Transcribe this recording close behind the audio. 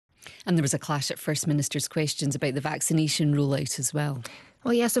And there was a clash at First Minister's questions about the vaccination rollout as well.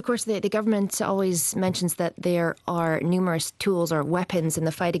 Well, yes, of course, the government always mentions that there are numerous tools or weapons in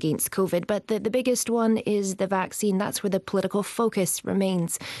the fight against COVID, but the biggest one is the vaccine. That's where the political focus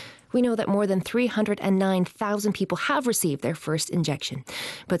remains. We know that more than 309,000 people have received their first injection.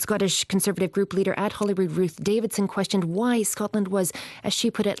 But Scottish Conservative group leader at Holyrood, Ruth Davidson, questioned why Scotland was, as she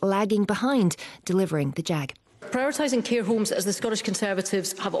put it, lagging behind delivering the jab. Prioritising care homes, as the Scottish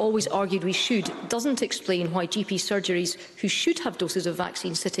Conservatives have always argued we should, doesn't explain why GP surgeries who should have doses of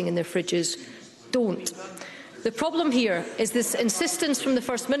vaccine sitting in their fridges don't. The problem here is this insistence from the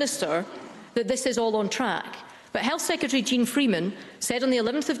First Minister that this is all on track. But Health Secretary Jean Freeman said on the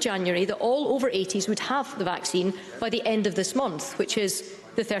 11th of January that all over 80s would have the vaccine by the end of this month, which is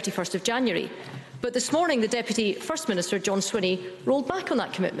the 31st of January. But this morning, the Deputy First Minister, John Swinney, rolled back on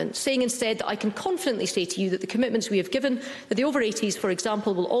that commitment, saying instead that I can confidently say to you that the commitments we have given, that the over 80s, for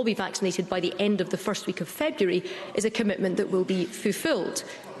example, will all be vaccinated by the end of the first week of February, is a commitment that will be fulfilled,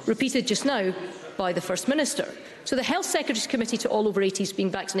 repeated just now by the First Minister. So the Health Secretary's committee to all over 80s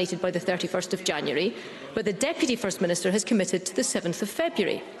being vaccinated by the 31st of January, but the Deputy First Minister has committed to the 7th of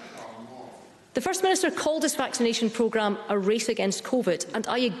February. The First Minister called this vaccination programme a race against COVID, and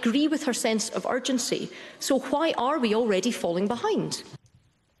I agree with her sense of urgency. So why are we already falling behind?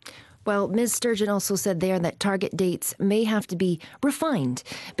 Well, Ms Sturgeon also said there that target dates may have to be refined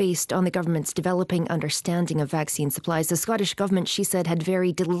based on the government's developing understanding of vaccine supplies. The Scottish Government, she said, had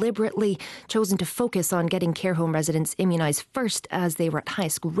very deliberately chosen to focus on getting care home residents immunised first as they were at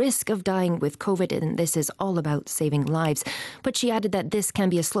highest risk of dying with COVID, and this is all about saving lives. But she added that this can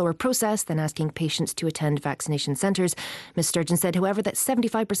be a slower process than asking patients to attend vaccination centres. Ms Sturgeon said, however, that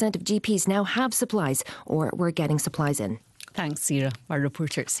 75% of GPs now have supplies or were getting supplies in. Thanks, Sarah. Our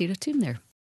reporter, Sarah Toom there.